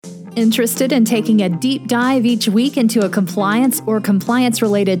Interested in taking a deep dive each week into a compliance or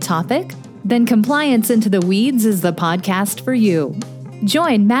compliance-related topic? Then Compliance Into the Weeds is the podcast for you.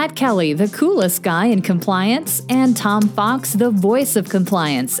 Join Matt Kelly, the coolest guy in compliance, and Tom Fox, the voice of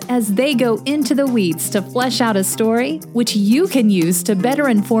compliance, as they go into the weeds to flesh out a story which you can use to better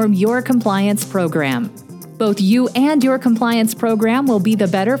inform your compliance program. Both you and your compliance program will be the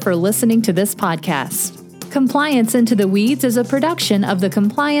better for listening to this podcast. Compliance Into the Weeds is a production of the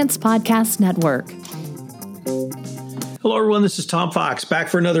Compliance Podcast Network. Hello, everyone. This is Tom Fox, back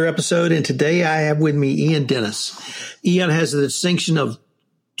for another episode, and today I have with me Ian Dennis. Ian has the distinction of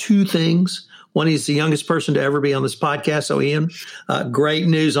two things. One, he's the youngest person to ever be on this podcast, so Ian, great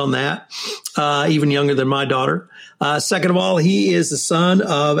news on that, even younger than my daughter. Second of all, he is the son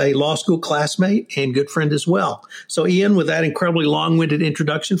of a law school classmate and good friend as well. So Ian, with that incredibly long-winded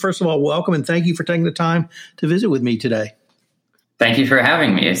introduction, first of all, welcome and thank you for taking the time to visit with me today. Thank you for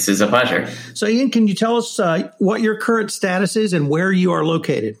having me. This is a pleasure. So Ian, can you tell us what your current status is and where you are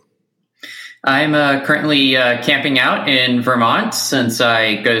located? I'm currently camping out in Vermont since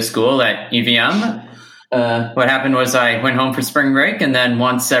I go to school at UVM. What happened was I went home for spring break, and then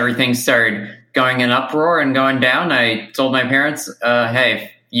once everything started going in uproar and going down, I told my parents, hey, if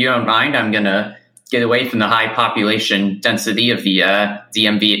you don't mind, I'm going to get away from the high population density of the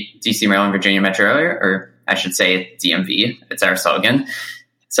DMV, DC, Maryland, Virginia metro area, or I should say DMV. It's our slogan.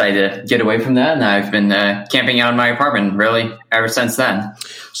 Decided to get away from that, and I've been camping out in my apartment really ever since then.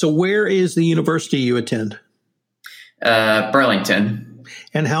 So where is the university you attend? Burlington.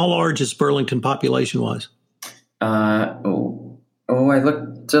 And how large is Burlington population-wise? I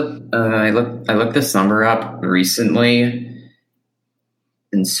looked up. I looked this number up recently,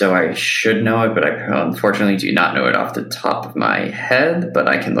 and so I should know it, but I unfortunately do not know it off the top of my head. But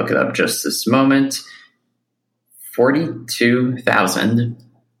I can look it up just this moment. 42,000.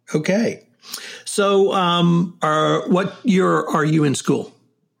 Okay. So, what year are you in school?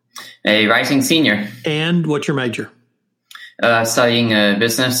 A rising senior. And what's your major? Studying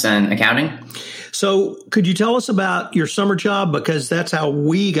business and accounting. So could you tell us about your summer job? Because that's how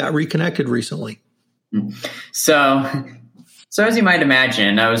we got reconnected recently. So as you might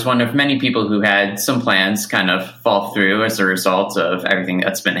imagine, I was one of many people who had some plans kind of fall through as a result of everything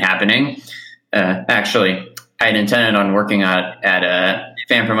that's been happening. Actually, I had intended on working at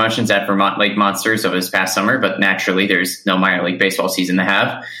fan promotions at Vermont Lake Monsters over this past summer, but naturally there's no minor league baseball season to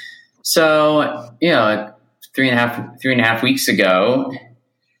have. So, like three and a half weeks ago,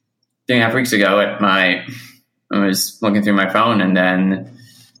 I was looking through my phone, and then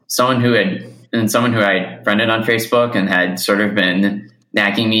someone who I friended on Facebook and had sort of been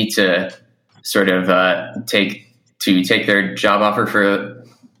nagging me to sort of take a job offer from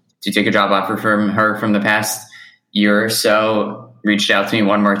her from the past year or so reached out to me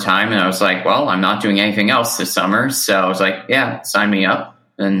one more time, and I was like, well, I'm not doing anything else this summer, so I was like, yeah, sign me up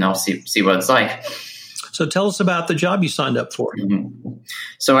and I'll see what it's like. So tell us about the job you signed up for. Mm-hmm.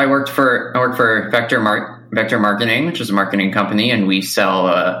 So I work for Vector Marketing, which is a marketing company, and we sell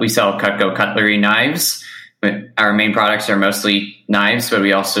Cutco cutlery knives. Our main products are mostly knives, but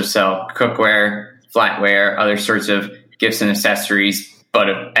we also sell cookware, flatware, other sorts of gifts and accessories.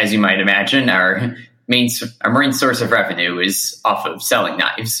 But as you might imagine, our main source of revenue is off of selling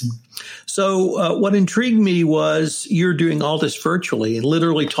knives. So what intrigued me was you're doing all this virtually and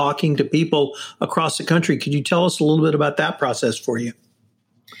literally talking to people across the country. Could you tell us a little bit about that process for you?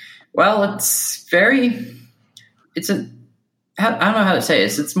 Well, I don't know how to say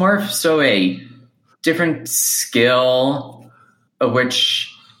this. It's more so a different skill, of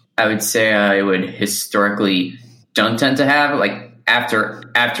which I would say I would historically don't tend to have. Like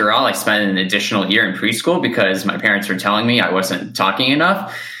after all, I spent an additional year in preschool because my parents were telling me I wasn't talking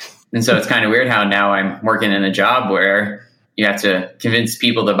enough. And so it's kind of weird how now I'm working in a job where you have to convince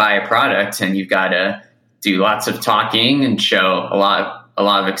people to buy a product, and you've got to do lots of talking and show a lot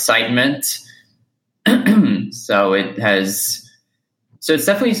of excitement. So it's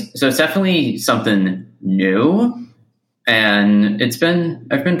definitely something new, and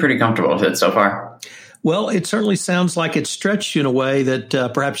I've been pretty comfortable with it so far. Well, it certainly sounds like it stretched you in a way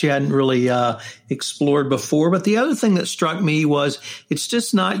that perhaps you hadn't really explored before. But the other thing that struck me was it's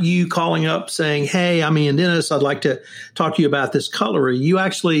just not you calling up saying, hey, I'm Ian Dennis. I'd like to talk to you about this cutlery. You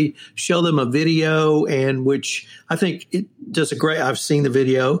actually show them a video, and which I think it does I've seen the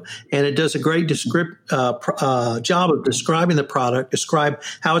video, and it does a great job of describing the product, describe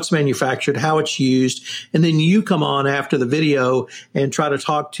how it's manufactured, how it's used. And then you come on after the video and try to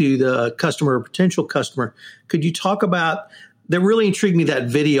talk to the customer or potential customer. Could you talk about that? Really intrigued me, that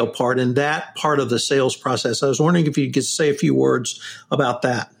video part and that part of the sales process. I was wondering if you could say a few words about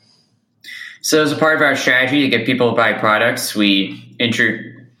that. So as a part of our strategy to get people to buy products, we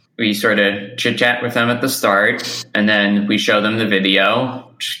sort of chit chat with them at the start, and then we show them the video,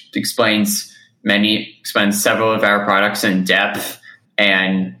 which explains several of our products in depth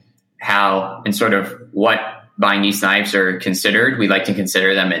and how and sort of what buying these knives are considered. We like to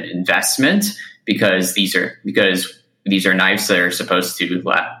consider them an investment because these are knives that are supposed to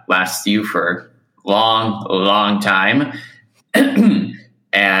last you for long time.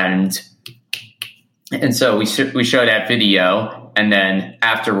 and so we show that video, and then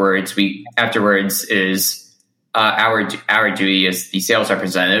afterwards is our duty as the sales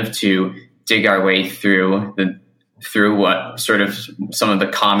representative to dig our way through what sort of some of the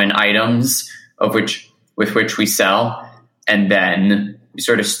common items with which we sell, and then we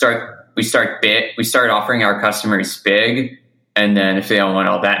start offering our customers big, and then if they don't want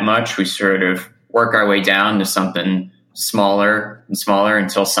all that much, we sort of work our way down to something smaller and smaller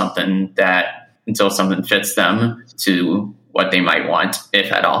until something fits them to what they might want, if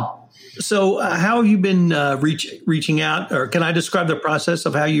at all. So how have you been reaching out, or can I describe the process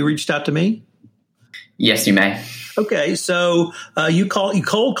of how you reached out to me? Yes, you may. Okay, so you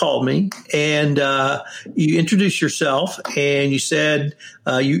cold called me, and you introduced yourself, and you said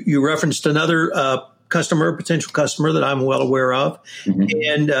you referenced another potential customer that I'm well aware of,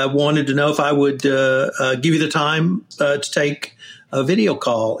 and wanted to know if I would give you the time to take a video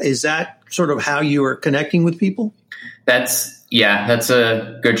call. Is that sort of how you are connecting with people? That's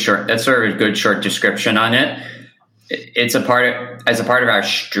a good short description on it. As a part of our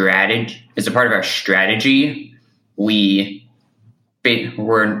strategy, we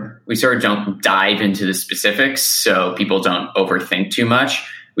sort of don't dive into the specifics, so people don't overthink too much.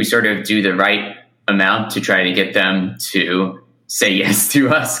 We sort of do the right amount to try to get them to say yes to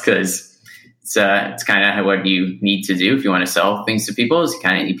us, because it's kind of what you need to do if you want to sell things to people. Is you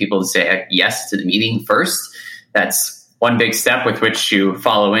kind of need people to say yes to the meeting first. That's one big step with which you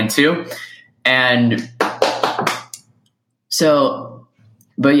follow into, and so.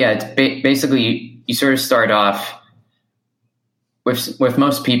 But yeah, it's basically you sort of start off with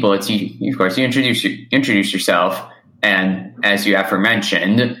most people. It's you, of course, you introduce yourself, and as you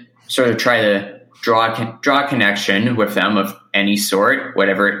aforementioned, sort of try to draw a connection with them of any sort,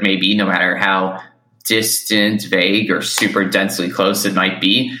 whatever it may be, no matter how distant, vague, or super densely close it might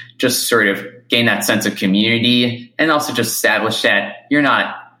be. Just sort of gain that sense of community, and also just establish that you're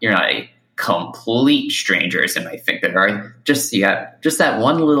not a complete strangers, and I think there are just that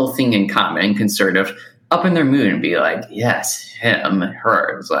one little thing in common can sort of up in their mood and be like, yes, him,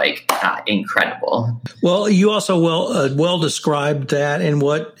 her, is like incredible. Well, you also well described that, and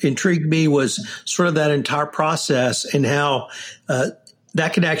what intrigued me was sort of that entire process and how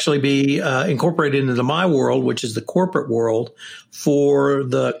that could actually be incorporated into my world, which is the corporate world, for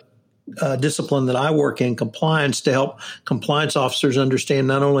the discipline that I work in, compliance, to help compliance officers understand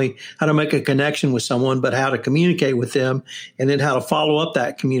not only how to make a connection with someone, but how to communicate with them, and then how to follow up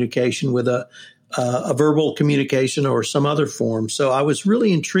that communication with a verbal communication or some other form. So I was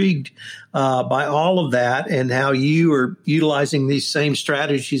really intrigued by all of that, and how you are utilizing these same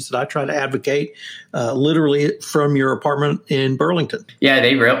strategies that I try to advocate literally from your apartment in Burlington. Yeah,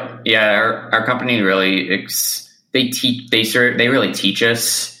 our company really they really teach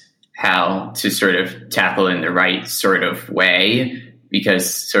us how to sort of tackle in the right sort of way,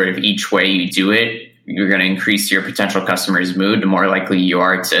 because sort of each way you do it, you're going to increase your potential customer's mood, the more likely you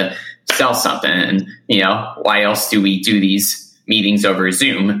are to sell something. And, why else do we do these meetings over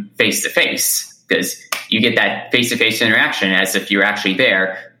Zoom face to face? Because you get that face to face interaction as if you're actually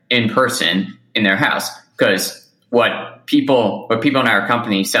there in person in their house. Because what people in our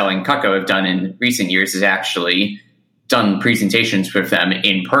company selling Cutco have done in recent years is actually done presentations with them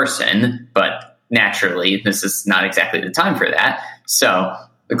in person, but naturally this is not exactly the time for that. So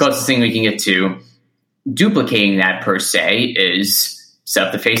the closest thing we can get to duplicating that per se is set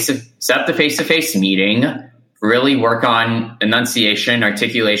up the face-to-face meeting, really work on enunciation,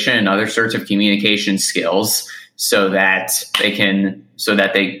 articulation, and other sorts of communication skills so that they can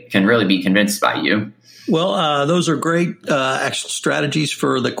really be convinced by you. Well, those are great actual strategies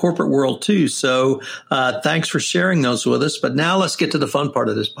for the corporate world too. So thanks for sharing those with us. But now let's get to the fun part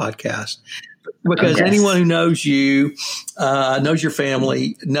of this podcast. Because anyone who knows you, knows your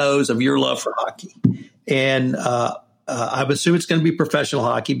family, knows of your love for hockey. And I assume it's going to be professional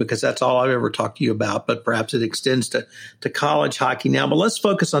hockey, because that's all I've ever talked to you about. But perhaps it extends to college hockey now. But let's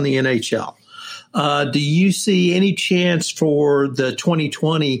focus on the NHL. Do you see any chance for the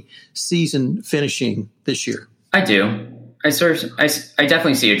 2020 season finishing this year? I do. I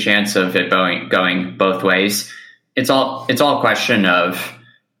definitely see a chance of it going both ways. It's all a question of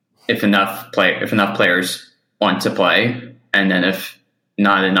if enough players want to play, and then if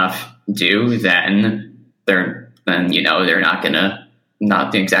not enough do, then they're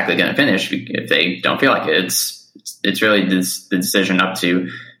not exactly gonna finish if they don't feel like it. It's really the decision up to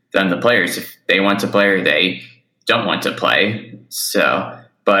them, the players, if they want to play or they don't want to play. So,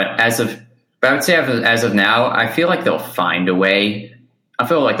 but I would say as of now, I feel like they'll find a way. I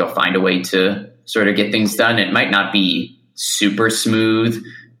feel like they'll find a way to sort of get things done. It might not be super smooth,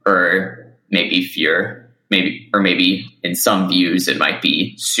 or maybe in some views it might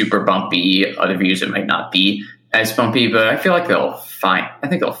be super bumpy. Other views it might not be as bumpy, but I feel like they'll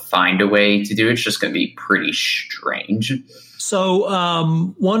find a way to do it. It's just going to be pretty strange.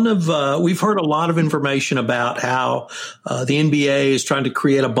 So we've heard a lot of information about how the NBA is trying to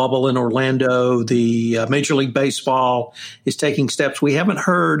create a bubble in Orlando. The Major League Baseball is taking steps. We haven't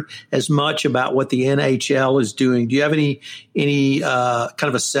heard as much about what the NHL is doing. Do you have any kind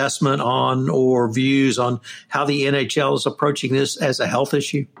of assessment on or views on how the NHL is approaching this as a health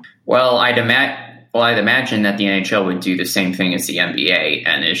issue? Well, I'd imagine that the NHL would do the same thing as the NBA,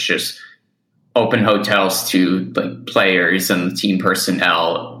 and it's just open hotels to like players and team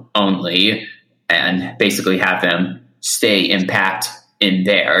personnel only, and basically have them stay impact in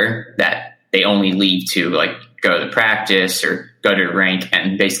there, that they only leave to like go to practice or go to rink,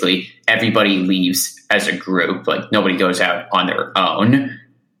 and basically everybody leaves as a group. Like nobody goes out on their own.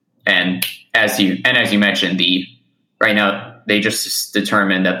 And as you mentioned, right now they just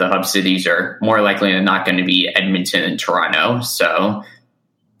determined that the hub cities are more likely than not going to be Edmonton and Toronto. So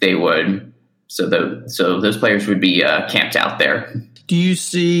those players would be camped out there. Do you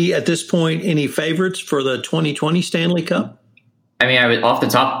see at this point any favorites for the 2020 Stanley Cup? I mean, off the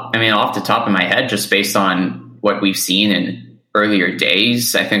top of my head, just based on what we've seen in earlier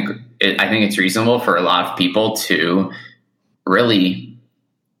days, I think it's reasonable for a lot of people to really.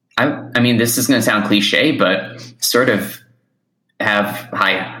 I mean, this is going to sound cliche, but sort of have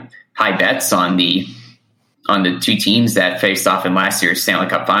high bets on the two teams that faced off in last year's Stanley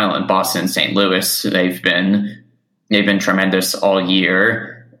Cup final in Boston and St. Louis. They've been tremendous all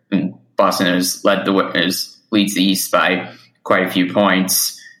year. And Boston leads the East by quite a few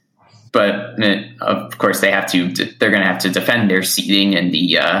points, but of course they're going to have to defend their seeding in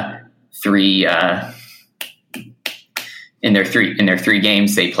the in their three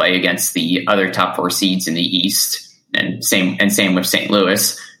games they play against the other top four seeds in the East, and same with St.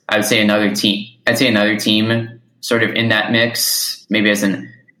 Louis. I'd say another team sort of in that mix, maybe as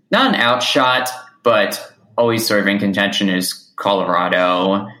not an outshot, but always sort of in contention, is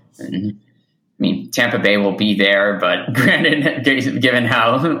Colorado. And, I mean, Tampa Bay will be there, but granted, given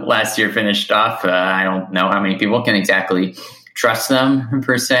how last year finished off, I don't know how many people can exactly trust them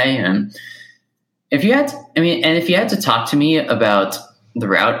per se. And if you had to talk to me about the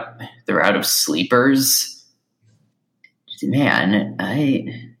route of sleepers, man,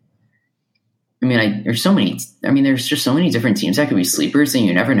 there's just so many different teams that could be sleepers, and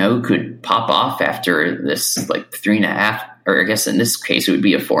you never know who could pop off after this like 3.5, or I guess in this case it would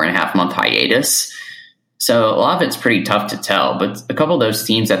be a 4.5 month hiatus. So a lot of it's pretty tough to tell, but a couple of those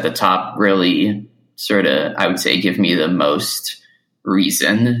teams at the top really sort of, I would say, give me the most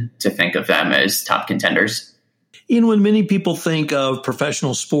reason to think of them as top contenders. Ian, when many people think of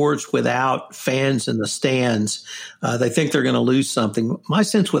professional sports without fans in the stands, they think they're going to lose something. My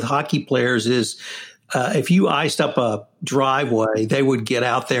sense with hockey players is if you iced up a driveway, they would get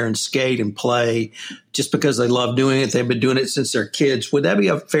out there and skate and play just because they love doing it. They've been doing it since they're kids. Would that be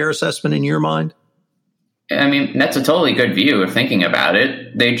a fair assessment in your mind? I mean, that's a totally good view of thinking about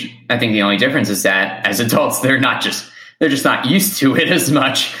it. I think the only difference is that as adults, they're just not used to it as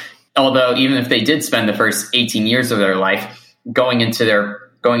much. Although even if they did spend the first 18 years of their life going into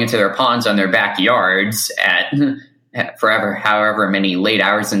their ponds on their backyards at however many late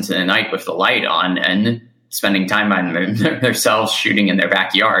hours into the night with the light on and spending time on themselves shooting in their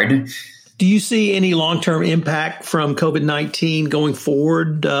backyard. Do you see any long-term impact from COVID-19 going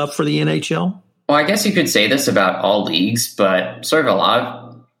forward for the NHL? Well, I guess you could say this about all leagues, but sort of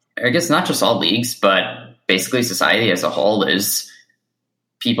I guess not just all leagues, but basically society as a whole is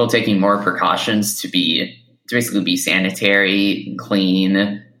people taking more precautions to basically be sanitary and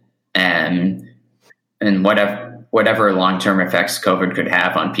clean, and whatever long-term effects COVID could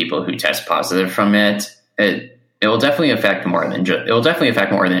have on people who test positive from it. It will definitely affect more than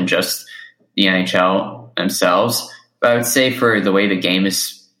just the NHL themselves. But I would say for the way the game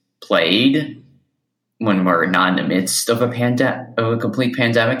is played, when we're not in the midst of a complete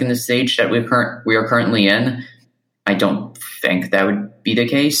pandemic in the stage that we are currently in, I don't think that would be the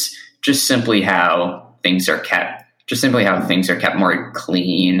case. Just simply how things are kept just simply how things are kept more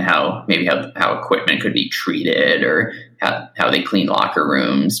clean, how equipment could be treated, or how they clean locker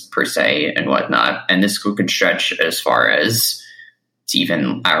rooms per se and whatnot. And this could stretch as far as to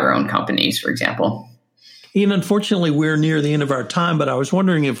even our own companies, for example. Ian, unfortunately, we're near the end of our time, but I was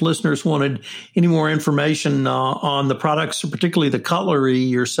wondering if listeners wanted any more information on the products, particularly the cutlery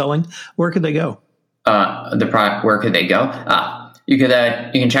you're selling. Where could they go? Where could they go? You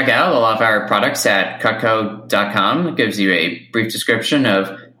can check out a lot of our products at Cutco.com. It gives you a brief description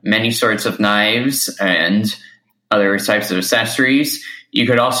of many sorts of knives and other types of accessories. You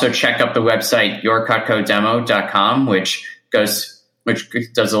could also check up the website yourcutcodemo.com, which does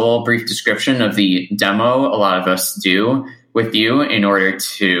a little brief description of the demo a lot of us do with you in order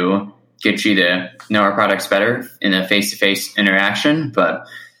to get you to know our products better in a face-to-face interaction. But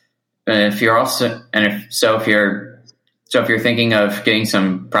if you're thinking of getting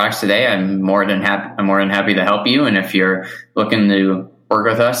some products today, I'm more than happy to help you. And if you're looking to work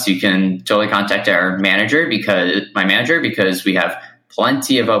with us, you can totally contact my manager because we have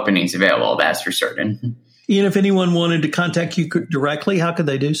plenty of openings available. That's for certain. Ian, if anyone wanted to contact you directly, how could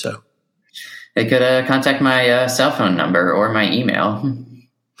they do so? They could contact my cell phone number or my email.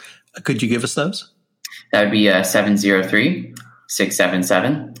 Could you give us those? That would be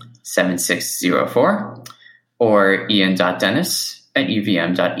 703-677-7604 or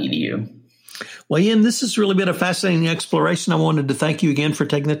ian.dennis@uvm.edu. Well, Ian, this has really been a fascinating exploration. I wanted to thank you again for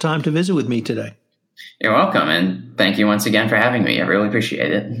taking the time to visit with me today. You're welcome, and thank you once again for having me. I really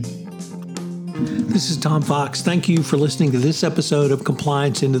appreciate it. This is Tom Fox. Thank you for listening to this episode of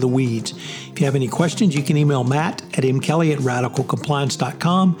Compliance Into the Weeds. If you have any questions, you can email Matt at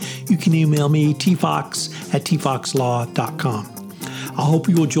mkelly@radicalcompliance.com. You can email me, tfox@tfoxlaw.com. I hope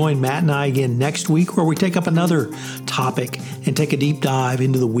you will join Matt and I again next week, where we take up another topic and take a deep dive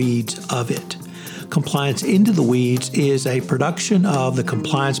into the weeds of it. Compliance Into the Weeds is a production of the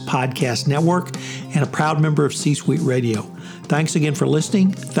Compliance Podcast Network and a proud member of C-Suite Radio. Thanks again for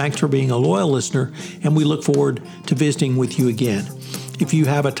listening. Thanks for being a loyal listener, and we look forward to visiting with you again. If you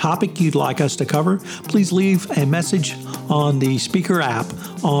have a topic you'd like us to cover, please leave a message on the speaker app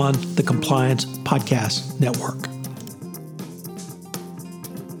on the Compliance Podcast Network.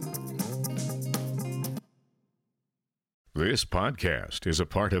 This podcast is a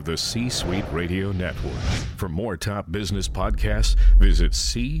part of the C-Suite Radio Network. For more top business podcasts, visit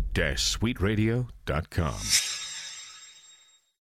c-suiteradio.com.